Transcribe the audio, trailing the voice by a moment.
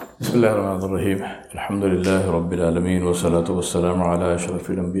بسم الله الرحمن الرحيم الحمد لله رب العالمين والصلاة والسلام على أشرف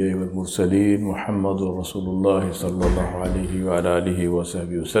الأنبياء والمرسلين محمد رسول الله صلى الله عليه وعلى آله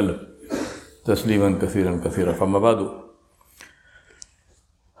وصحبه وسلم تسليما كثيرا كثيرا. فما بعد,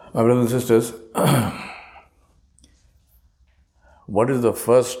 my brothers and sisters, what is the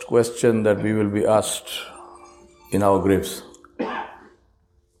first question that we will be asked in our graves?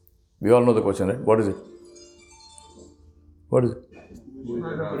 We all know the question, right? What is it? What is it?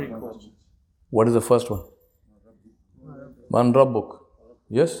 What is the first one? Man Rabbuk.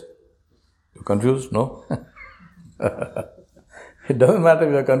 Yes? You're confused? No? It doesn't matter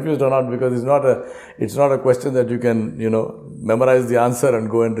if you're confused or not, because it's not a question that you can, memorize the answer and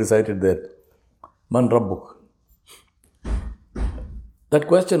go and recite it there. Man Rabbuk. That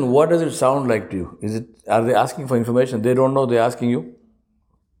question, what does it sound like to you? Are they asking for information? They don't know, they're asking you.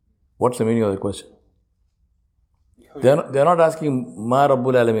 What's the meaning of the question? They're not asking Ma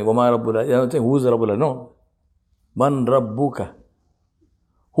Rabbul Alamin, Wa Ma Rabbul Alamin. They're not saying who's Rabbul Alamin. No. Man Rabbuka.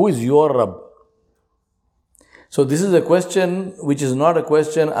 Who is your Rabb? So this is a question which is not a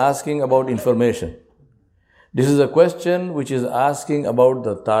question asking about information. This is a question which is asking about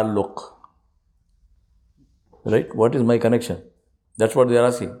the ta'alluq. Right? What is my connection? That's what they are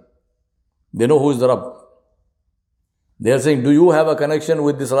asking. They know who is the Rabb. They are saying, do you have a connection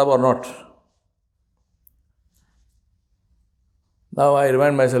with this Rabb or not? Now I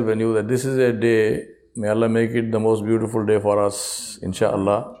remind myself anew that this is a day, may Allah make it the most beautiful day for us,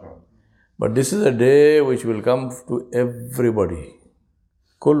 inshaAllah. But this is a day which will come to everybody.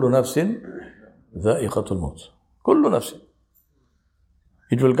 Kullu nafsin dha'iqatul maut. Kullu nafsin.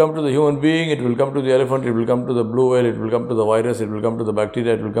 It will come to the human being, it will come to the elephant, it will come to the blue whale, it will come to the virus, it will come to the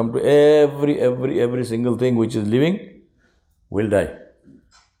bacteria, it will come to every single thing which is living will die.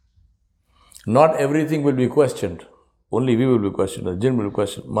 Not everything will be questioned. Only we will be questioned, the jinn will be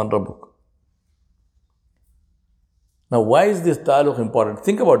questioned, Man Rabbuk. Now why is this ta'alluq important?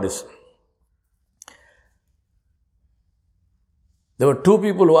 Think about this. There were two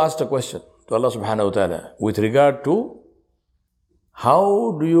people who asked a question to Allah subhanahu wa ta'ala with regard to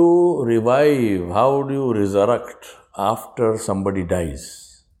how do you revive, how do you resurrect after somebody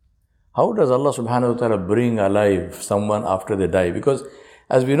dies? How does Allah subhanahu wa ta'ala bring alive someone after they die? Because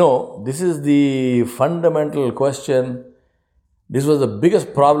as we know, this is the fundamental question. This was the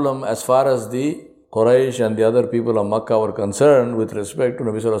biggest problem as far as the Quraysh and the other people of Makkah were concerned with respect to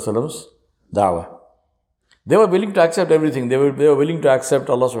Nabi Sallallahu Alaihi Wasallam's da'wah. They were willing to accept everything. They were willing to accept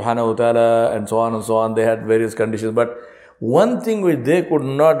Allah subhanahu wa ta'ala and so on and so on. They had various conditions. But one thing which they could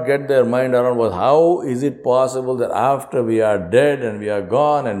not get their mind around was, how is it possible that after we are dead and we are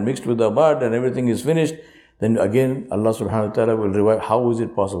gone and mixed with the mud and everything is finished, then again Allah subhanahu wa ta'ala will revive? How is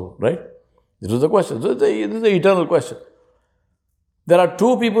it possible? Right? This was the question. This is the eternal question. There are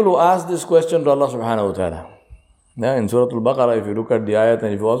two people who asked this question to Allah subhanahu wa ta'ala. Yeah, in Surah Al-Baqarah, if you look at the ayat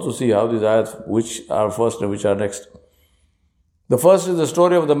and if you also see how these ayats, which are first and which are next. The first is the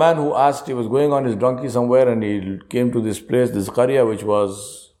story of the man who asked, he was going on his donkey somewhere and he came to this place, this qarya which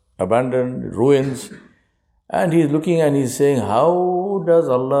was abandoned, ruins. And he's looking and he's saying, how does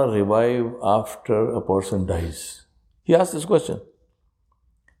Allah revive after a person dies? He asked this question.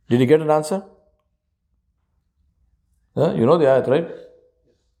 Did he get an answer? You know the ayat, right?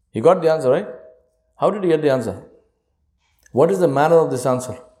 He got the answer, right? How did he get the answer? What is the manner of this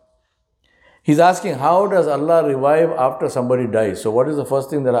answer? He's asking, how does Allah revive after somebody dies? So what is the first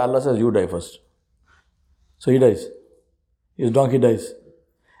thing that Allah says? You die first. So he dies. His donkey dies.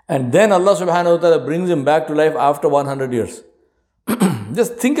 And then Allah subhanahu wa ta'ala brings him back to life after 100 years.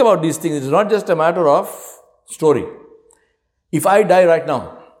 Just think about these things. It's not just a matter of story. If I die right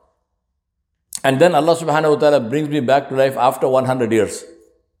now, and then Allah subhanahu wa ta'ala brings me back to life after 100 years,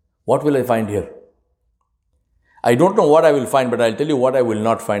 what will I find here? I don't know what I will find, but I'll tell you what I will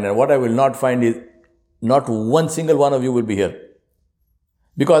not find. And what I will not find is, not one single one of you will be here.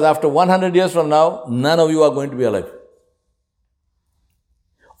 Because after 100 years from now, none of you are going to be alive.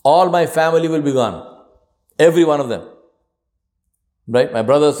 All my family will be gone. Every one of them. Right? My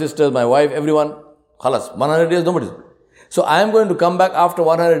brothers, sisters, my wife, everyone. Khalas. 100 years, nobody. So I am going to come back after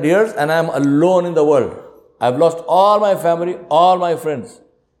 100 years and I am alone in the world. I've lost all my family, all my friends.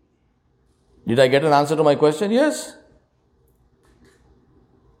 Did I get an answer to my question? Yes.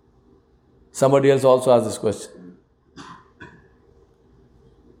 Somebody else also asked this question.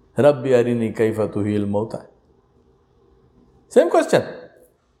 Rabbi arini kaifa tuhil mauta. Same question.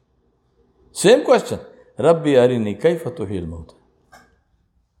 Same question. Rabbi arini kaifa tuhil mauta.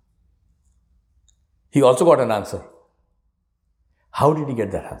 He also got an answer. How did he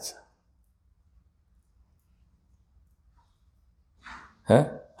get that answer?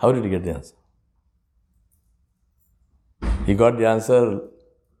 How did he get the answer? He got the answer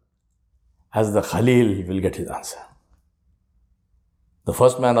as the Khalil will get his answer. The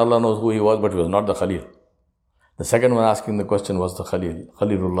first man, Allah knows who he was, but he was not the Khalil. The second one asking the question was the Khalil,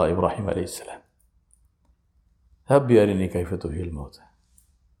 Khalilullah Ibrahim alayhi salam. Rabbi arini kayfa tuhil mawta.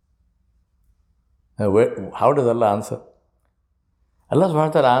 How does Allah answer? Allah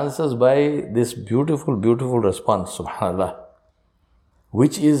subhanahu wa ta'ala answers by this beautiful, beautiful response, subhanAllah,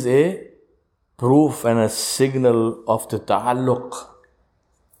 which is a proof and a signal of the ta'alluq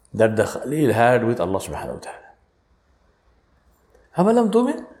that the Khalil had with Allah subhanahu wa ta'ala. Abalam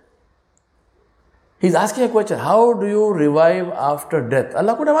tumin? He's asking a question, how do you revive after death?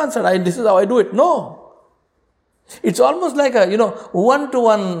 Allah could have answered, this is how I do it. No. It's almost like a,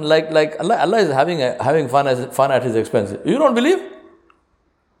 one-to-one, like Allah is having fun at his expense. You don't believe?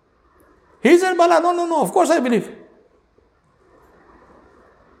 He said, Bala, no, of course I believe.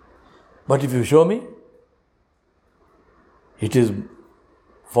 But if you show me, it is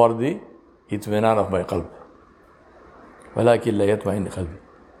for the itminan of my qalb. وَلَكِنْ لَا يَطْمَئِنُّ قَلْبِي.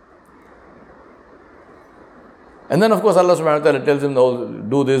 And then of course Allah subhanahu wa ta'ala tells him,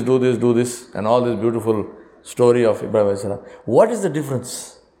 do this, and all this beautiful story of Ibrahim alayhi salam. What is the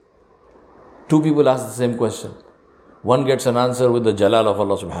difference? Two people ask the same question. One gets an answer with the jalal of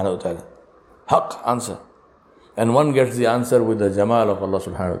Allah subhanahu wa ta'ala. Haqq answer. And one gets the answer with the jamal of Allah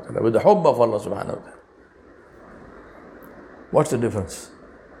subhanahu wa ta'ala, with the hubb of Allah subhanahu wa ta'ala. What's the difference?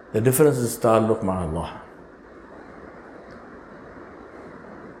 The difference is ta'alluq ma'allah.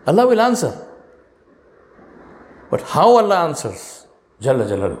 Allah will answer. But how Allah answers, Jalla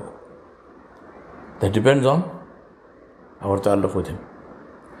Jalaluhu, that depends on our ta'alluq with Him.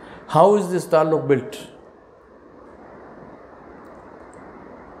 How is this ta'alluq built?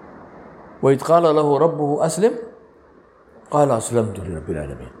 وَإِذْ قَالَ لَهُ رَبُّهُ أَسْلِمْ قَالَ أَسْلَمْتُ لِرَبِّ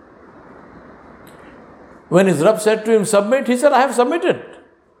الْعَالَمِينَ. When his Rabb said to him, submit, he said, I have submitted.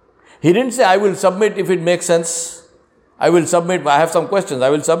 He didn't say, I will submit if it makes sense. I will submit, I have some questions.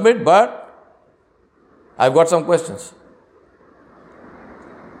 I will submit, but I've got some questions.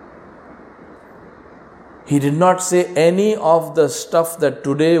 He did not say any of the stuff that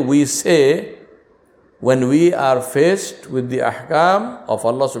today we say when we are faced with the ahkam of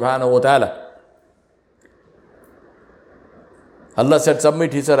Allah subhanahu wa ta'ala. Allah said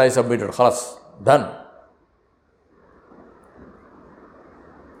submit, he said I submitted. Khalas, done.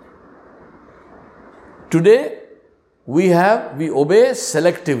 Today we obey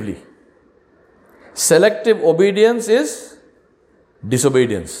selectively. Selective obedience is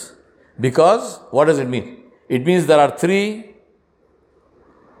disobedience. Because, what does it mean? It means there are 3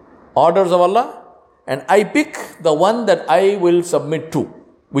 orders of Allah, and I pick the one that I will submit to.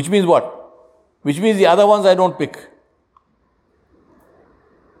 Which means what? Which means the other ones I don't pick.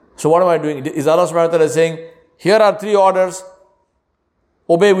 So what am I doing? Is Allah subhanahu wa ta'ala saying, here are 3 orders,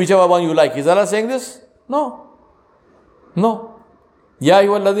 obey whichever one you like. Is Allah saying this? No. Ya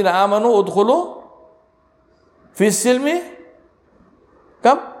ayyuhalladhina amanu udkhulu fi silmi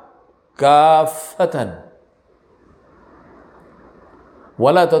kaffatan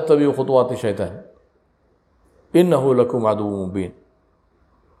wala tattabi'u khutuwati shaitan innahu lakum aduwwun mubin.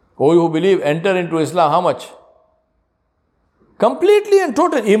 O you who believe, enter into Islam how much? Completely and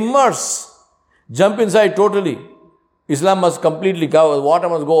totally. Immerse. Jump inside totally. Islam must completely cover. Water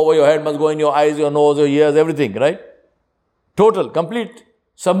must go over your head, must go in your eyes, your nose, your ears, everything, right? Total, complete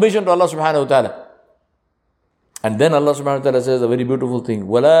submission to Allah subhanahu wa ta'ala. And then Allah subhanahu wa ta'ala says a very beautiful thing.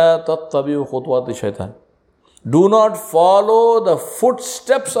 وَلَا تَتَّبِعُوا خُطْوَاتِ الشَّيْطَانِ. Do not follow the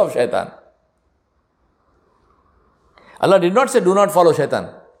footsteps of shaitan. Allah did not say do not follow shaitan.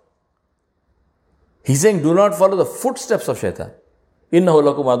 He's saying do not follow the footsteps of shaitan. إِنَّهُ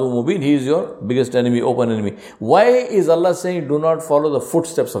لَكُمْ عَدُوٌّ مُبِينٌ. He is your biggest enemy, open enemy. Why is Allah saying do not follow the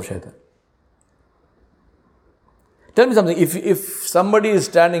footsteps of shaitan? Tell me something. If somebody is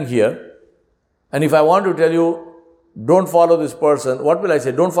standing here, and if I want to tell you, don't follow this person, what will I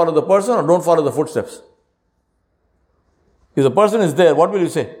say? Don't follow the person or don't follow the footsteps? If the person is there, what will you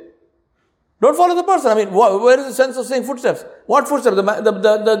say? Don't follow the person. I mean, where is the sense of saying footsteps? What footsteps?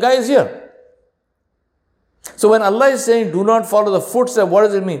 The guy is here. So when Allah is saying, do not follow the footsteps, what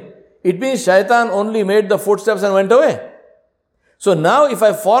does it mean? It means shaitan only made the footsteps and went away. So now if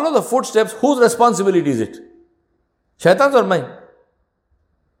I follow the footsteps, whose responsibility is it? Shaitan's or mine?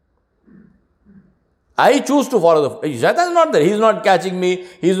 I choose to follow Shaitan is not there. He's not catching me.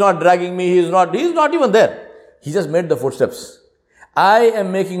 He's not dragging me. He's not even there. He just made the footsteps. I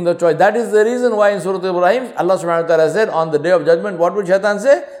am making the choice. That is the reason why in Surah Ibrahim, Allah subhanahu wa ta'ala said, on the day of judgment, what would Shaitan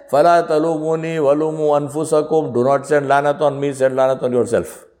say? فَلَا تَلُومُونِي وَلُومُوا أَنفُسَكُمْ. Do not send lanat on me, send lanat on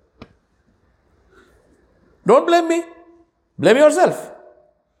yourself. Don't blame me. Blame yourself.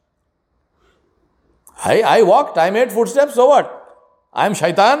 I walked, I made footsteps, so what? I am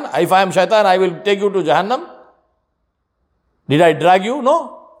shaitan. If I am shaitan, I will take you to Jahannam. Did I drag you?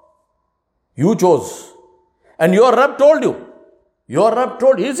 No. You chose. And your Rabb told you. Your Rabb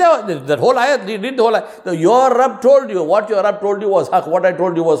told you. He said that whole ayat, he did the whole ayat. Your Rabb told you. What your Rabb told you was haq. What I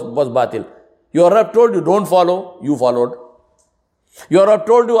told you was batil. Your Rabb told you, don't follow. You followed. Your Rabb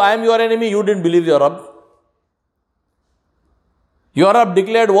told you, I am your enemy. You didn't believe your Rabb. Your Rabb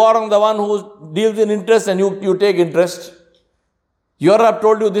declared war on the one who deals in interest and you take interest. Your Rabb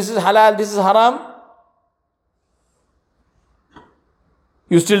told you, this is halal, this is haram.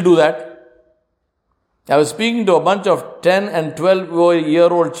 You still do that. I was speaking to a bunch of 10 and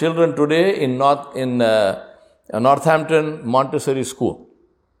 12-year-old children today in Northampton Montessori School.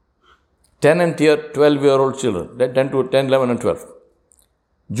 10 and 12-year-old children, 10, 11 and 12.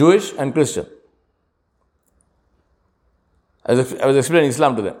 Jewish and Christian. I was explaining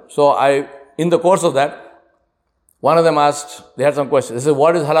Islam to them. So in the course of that, one of them asked, they had some questions. They said,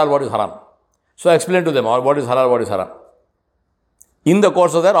 what is halal, what is haram? So I explained to them, what is halal, what is haram. In the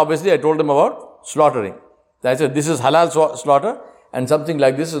course of that, obviously, I told them about slaughtering. I said, this is halal slaughter and something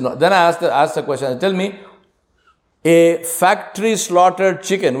like this is not. Then I asked the question, tell me, a factory slaughtered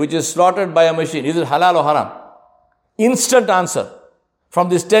chicken, which is slaughtered by a machine, is it halal or haram? Instant answer from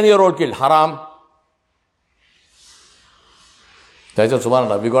this 10-year-old kid, haram. So I said,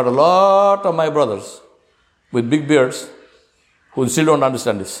 subhanAllah, we got a lot of my brothers with big beards who still don't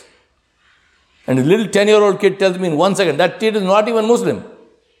understand this. And a little 10-year-old kid tells me in 1 second, that kid is not even Muslim.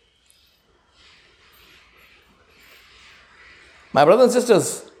 My brothers and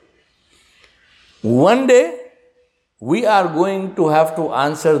sisters, one day we are going to have to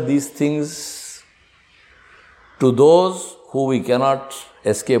answer these things to those who we cannot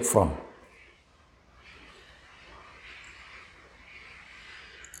escape from.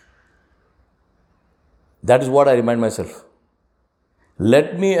 That is what I remind myself.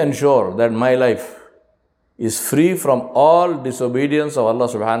 Let me ensure that my life is free from all disobedience of Allah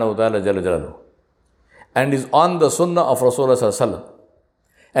subhanahu wa ta'ala jalla jalaluhu, and is on the sunnah of Rasulullah sallallahu alaihi wasallam.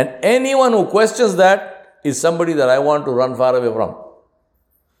 And anyone who questions that is somebody that I want to run far away from.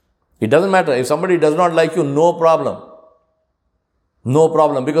 It doesn't matter. If somebody does not like you, no problem. No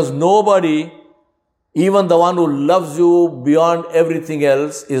problem. Because nobody, even the one who loves you beyond everything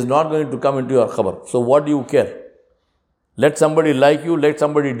else, is not going to come into your khabar. So what do you care? Let somebody like you, let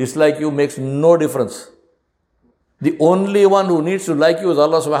somebody dislike you, makes no difference. The only one who needs to like you is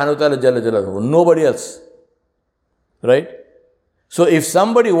Allah subhanahu wa ta'ala jalla jalaluhu. Nobody else. Right? So if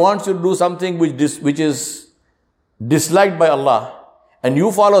somebody wants you to do something which is disliked by Allah, and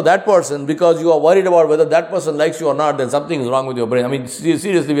you follow that person because you are worried about whether that person likes you or not, then something is wrong with your brain. I mean,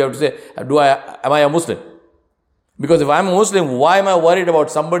 seriously, we have to say, am I a Muslim? Because if I'm a Muslim, why am I worried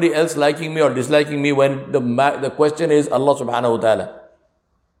about somebody else liking me or disliking me when the question is Allah subhanahu wa ta'ala?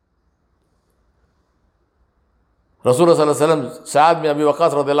 Rasulullah sallallahu alaihi wasallam, Sa'ad bin Abi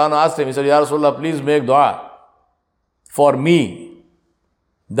Waqqas radhiyallahu anhu asked him, he said, Ya Rasulullah, please make dua for me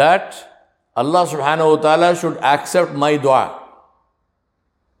that Allah subhanahu wa ta'ala should accept my dua.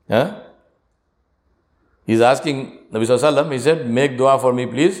 Yeah? He's asking Nabi sallallahu alaihi wasallam, he said, make dua for me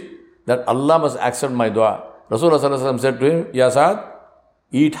please, that Allah must accept my dua. Rasulullah sallallahu alaihi wasallam said to him, Ya Sa'ad,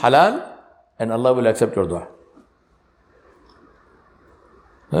 eat halal and Allah will accept your dua.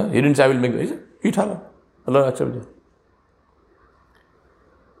 He didn't say I will make dua. He said, eat halal. Allah will accept it.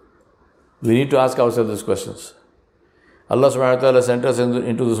 We need to ask ourselves these questions. Allah subhanahu wa ta'ala sent us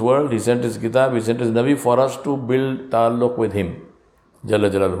into this world. He sent His kitab, He sent His Nabi for us to build ta'alluq with Him.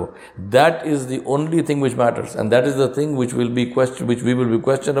 Jalla Jalaluhu. That is the only thing which matters. And that is the thing which we will be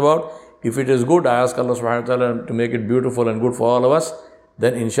questioned about. If it is good, I ask Allah subhanahu wa ta'ala to make it beautiful and good for all of us.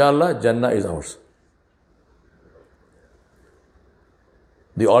 Then inshallah, Jannah is ours.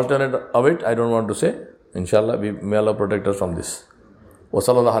 The alternate of it, I don't want to say. Inshallah, may Allah protect us from this. Wa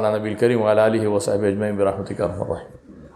sallallahu ala nabiyil kareem wa ala alihi wa sahbihi ajma'in bi rahmatika arhamar rahim.